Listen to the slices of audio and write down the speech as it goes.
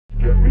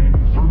get me.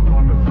 Served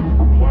on a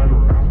silver platter,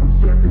 after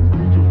seconds,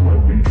 they just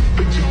let me.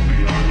 They tell me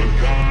I'm a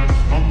god,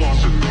 I'm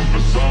lost in the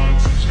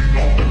facade. 6 feet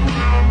off the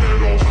ground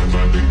at all times, I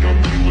think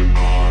I'm feeling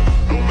odd.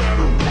 No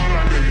matter what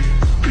I make,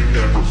 they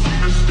never see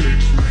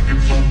mistakes.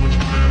 Making so much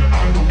grand, I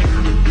don't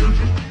care that they're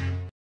just...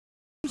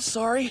 I'm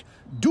sorry.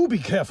 Do be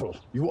careful.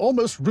 You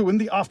almost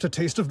ruined the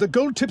aftertaste of the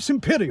Gold Tips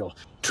Imperial.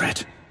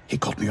 Drat, he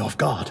caught me off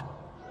guard.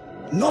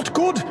 Not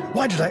good.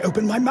 Why did I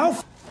open my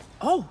mouth?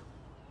 Oh,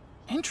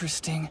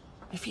 interesting.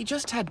 If he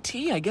just had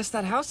tea, I guess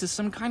that house is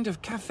some kind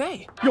of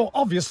cafe. You're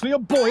obviously a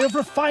boy of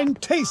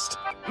refined taste.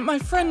 My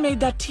friend made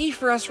that tea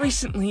for us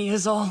recently,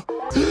 is all.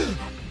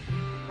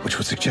 Which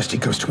would suggest he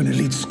goes to an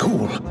elite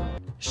school.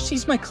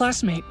 She's my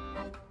classmate.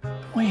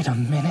 Wait a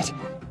minute.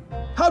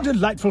 How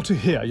delightful to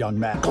hear, young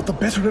man. Got the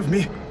better of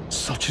me.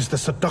 Such is the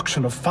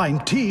seduction of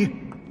fine tea.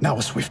 Now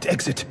a swift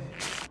exit.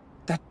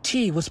 That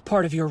tea was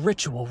part of your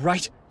ritual,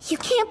 right? You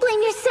can't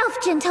blame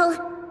yourself, Gentle.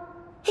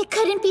 It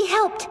couldn't be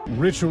helped.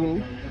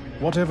 Ritual?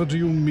 Whatever do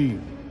you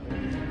mean?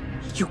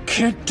 You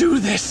can't do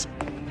this!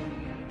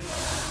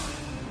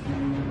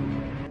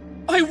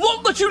 I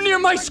won't let you near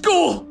my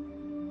school!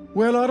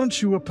 Well,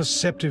 aren't you a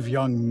perceptive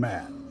young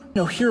man?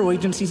 No hero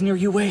agencies near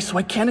UA, so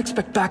I can't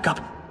expect backup.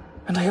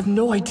 And I have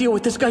no idea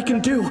what this guy can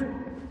do.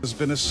 There's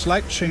been a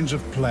slight change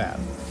of plan.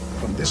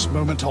 From this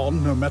moment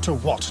on, no matter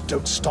what,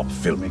 don't stop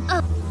filming.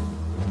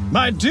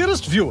 My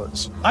dearest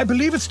viewers, I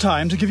believe it's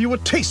time to give you a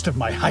taste of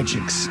my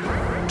hijinks.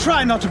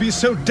 Try not to be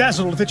so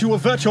dazzled that you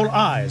avert your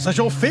eyes as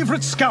your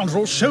favorite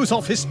scoundrel shows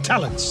off his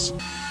talents.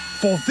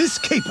 For this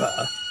caper,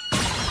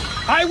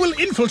 I will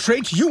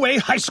infiltrate UA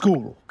High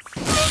School.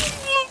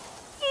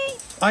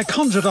 I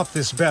conjured up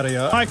this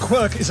barrier. My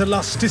quirk is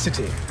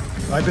elasticity.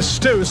 I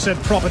bestow said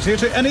property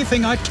to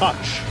anything I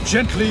touch.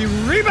 Gently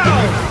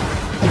rebound!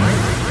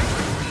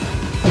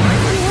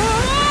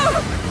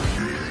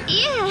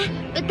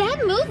 But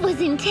that move was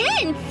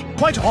intense.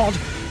 Quite odd.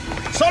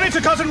 Sorry to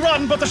cut and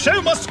run, but the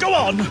show must go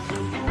on.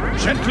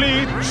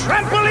 Gently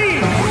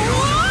trampoline!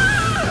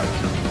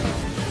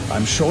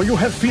 I'm sure you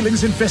have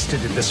feelings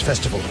invested in this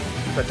festival,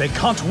 but they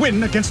can't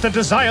win against the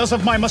desires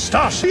of my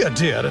mustache. Be a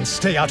dear and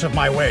stay out of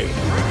my way.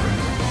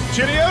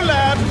 Cheerio,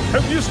 lad.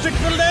 Hope you stick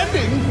the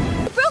landing.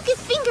 He broke his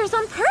fingers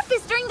on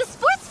purpose during the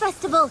sports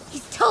festival.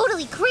 He's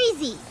totally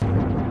crazy.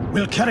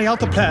 We'll carry out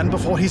the plan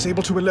before he's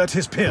able to alert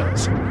his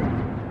peers.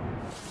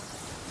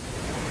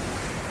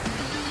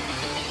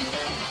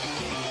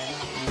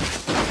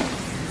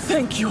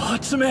 Thank you,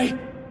 Hatsume.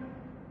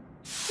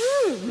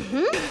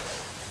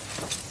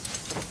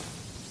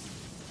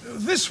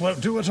 This won't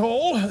do at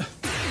all.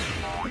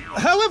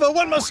 However,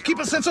 one must keep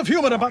a sense of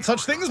humor about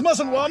such things,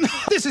 mustn't one?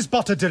 This is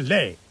but a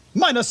delay.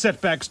 Minor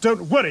setbacks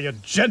don't worry a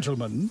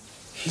gentleman.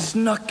 He's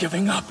not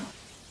giving up.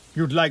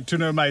 You'd like to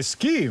know my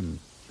scheme,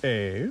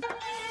 eh?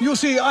 You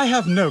see, I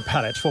have no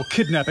palate for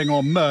kidnapping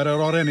or murder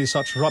or any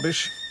such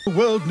rubbish. The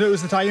world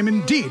knows that I am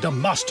indeed a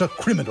master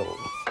criminal.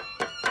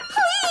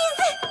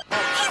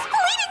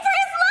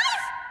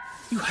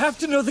 You have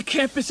to know the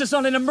campus is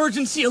on an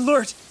emergency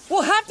alert.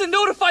 We'll have to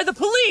notify the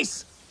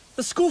police.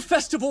 The school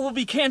festival will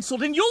be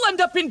canceled and you'll end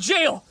up in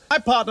jail. My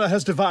partner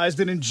has devised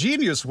an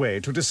ingenious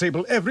way to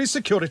disable every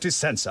security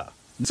sensor.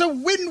 It's a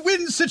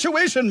win-win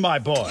situation, my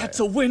boy. That's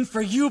a win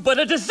for you, but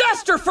a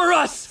disaster for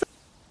us.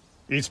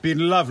 It's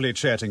been lovely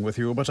chatting with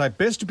you, but I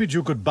best bid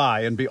you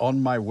goodbye and be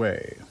on my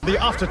way. The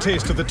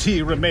aftertaste of the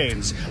tea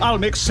remains. I'll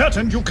make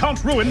certain you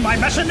can't ruin my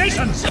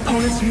machinations.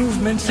 Opponent's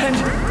movements and...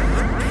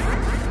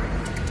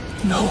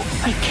 No,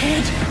 I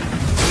can't.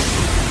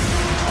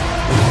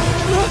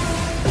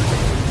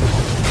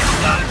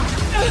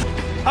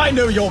 I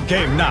know your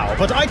game now,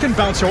 but I can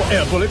bounce your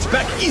air bullets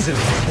back easily.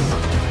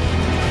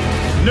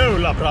 No,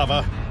 La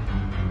Brava.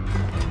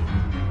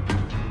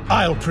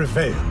 I'll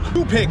prevail.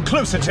 You pay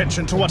close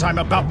attention to what I'm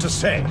about to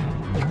say.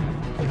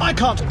 I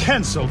can't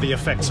cancel the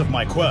effects of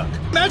my quirk.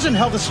 Imagine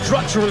how the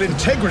structural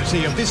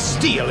integrity of this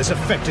steel is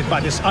affected by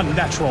this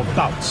unnatural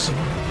bounce.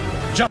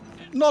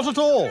 Not at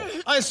all.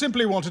 I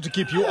simply wanted to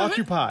keep you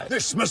occupied.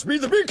 This must be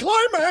the big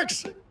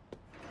climax!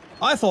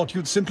 I thought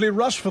you'd simply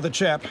rush for the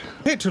chap.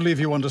 Hate to leave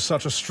you under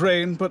such a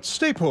strain, but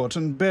stay put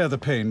and bear the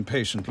pain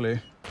patiently.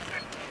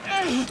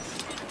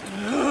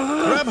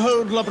 Grab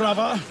hold, La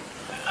Brava.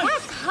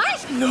 That's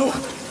harsh. No,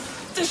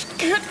 this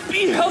can't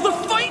be how the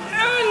fight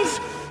ends!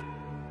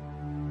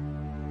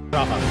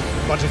 Brava.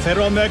 But if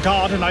they're on their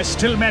guard and I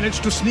still manage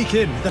to sneak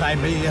in, then I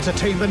may yet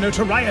attain the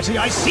notoriety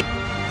I seek.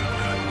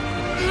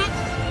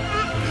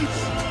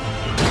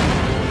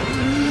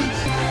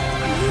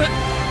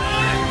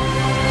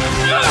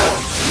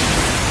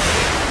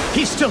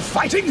 He's still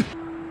fighting?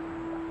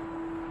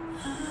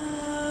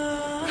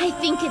 I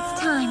think it's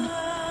time.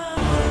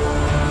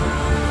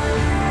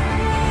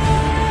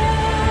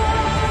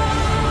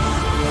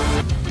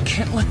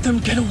 Can't let them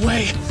get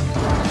away.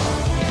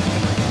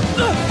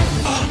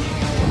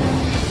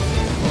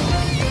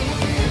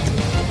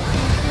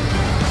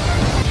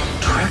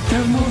 Track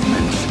their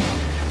movements.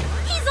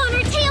 He's on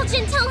our tail,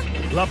 Gentle.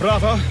 La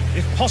Brava,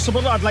 if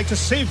possible, I'd like to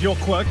save your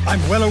quirk.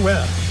 I'm well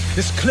aware.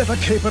 This clever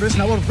caper is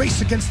now a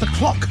race against the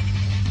clock.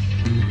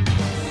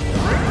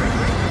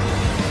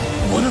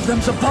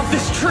 them's above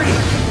this tree!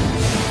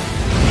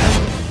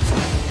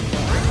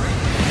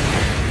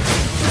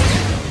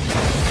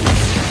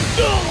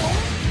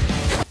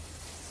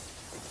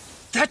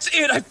 That's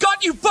it! I've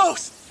got you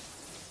both!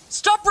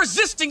 Stop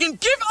resisting and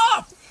give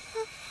up!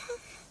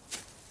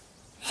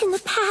 In the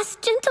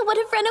past, Gentle would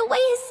have run away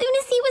as soon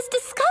as he was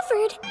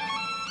discovered.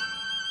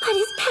 But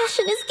his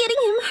passion is getting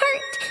him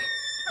hurt.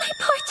 My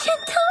poor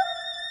Gentle.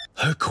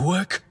 Her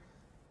quirk?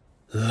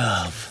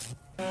 Love.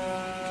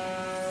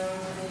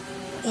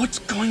 What's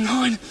going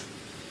on?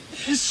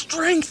 His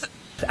strength...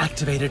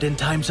 Activated in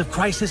times of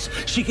crisis,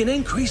 she can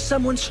increase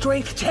someone's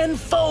strength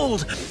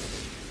tenfold!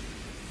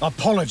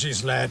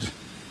 Apologies, lad.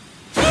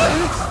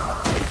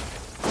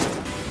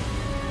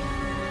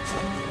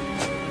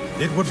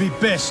 It would be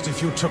best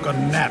if you took a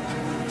nap.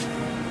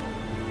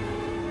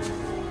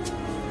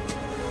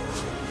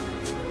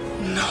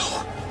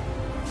 No.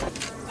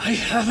 I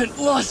haven't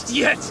lost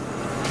yet!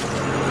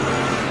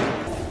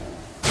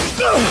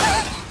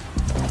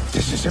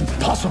 This is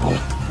impossible.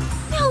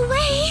 No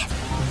way!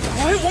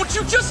 Why won't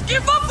you just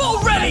give up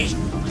already?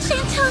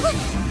 Gentle!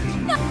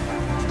 No.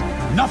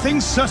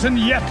 Nothing's certain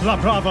yet, La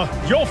Brava.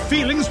 Your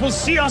feelings will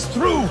see us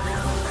through.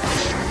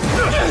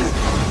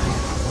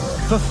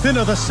 The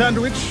thinner the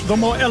sandwich, the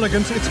more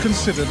elegant it's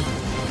considered.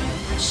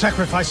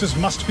 Sacrifices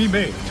must be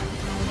made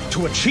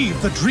to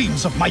achieve the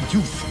dreams of my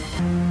youth.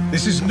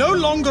 This is no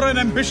longer an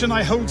ambition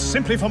I hold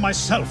simply for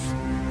myself.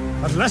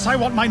 Unless I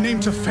want my name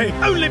to fade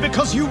only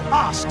because you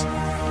asked.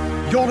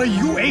 You're a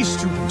UA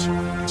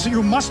student, so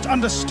you must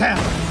understand.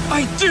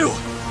 I do!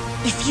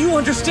 If you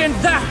understand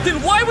that,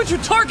 then why would you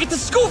target the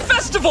school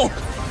festival?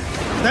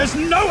 There's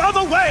no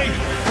other way!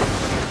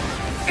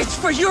 It's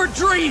for your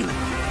dream!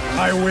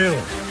 I will.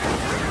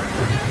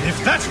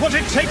 If that's what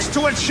it takes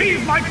to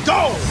achieve my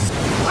goal!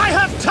 I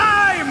have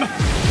time!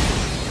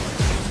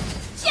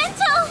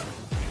 Gentle!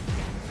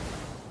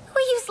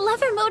 We use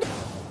lever mode.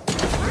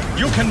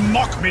 You can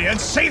mock me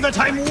and say that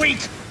I'm weak!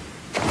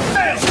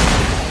 Fail!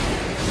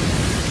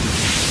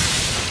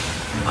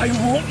 I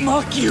won't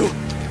mock you!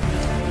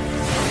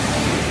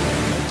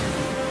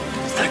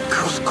 That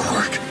girl's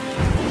quirk.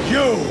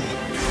 You!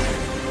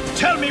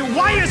 Tell me,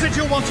 why is it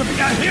you want to be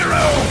a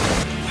hero?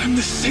 I'm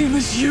the same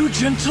as you,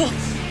 Gentle.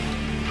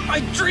 My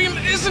dream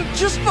isn't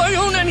just my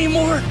own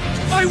anymore.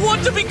 I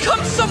want to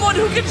become someone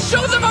who can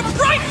show them a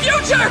bright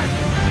future!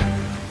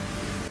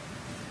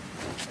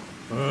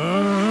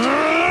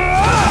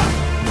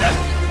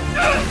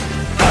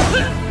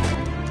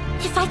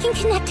 If I can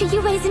connect to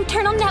UA's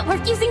internal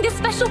network using this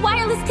special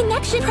wireless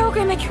connection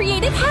program I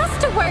created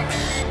has to work.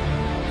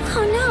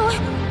 Oh no,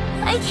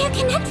 I can't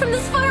connect from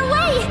this far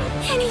away.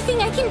 Anything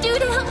I can do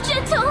to help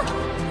Gentle,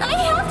 I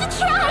have to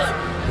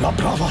try. La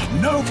Brava,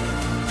 no!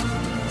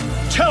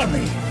 Tell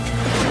me!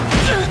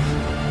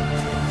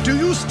 Do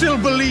you still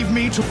believe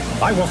me to...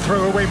 I will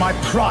throw away my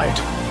pride,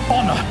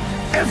 honor,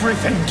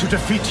 everything to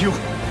defeat you.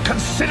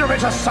 Consider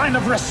it a sign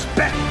of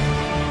respect.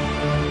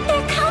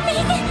 They're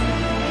coming!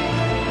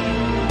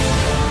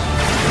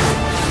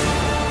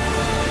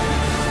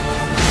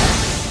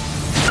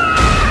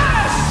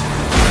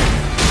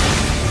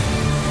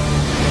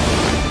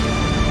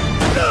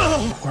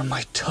 You were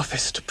my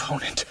toughest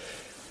opponent.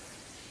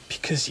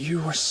 Because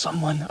you are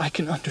someone I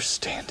can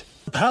understand.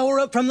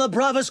 Power-up from La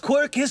Brava's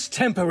quirk is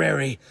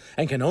temporary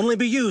and can only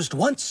be used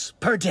once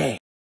per day.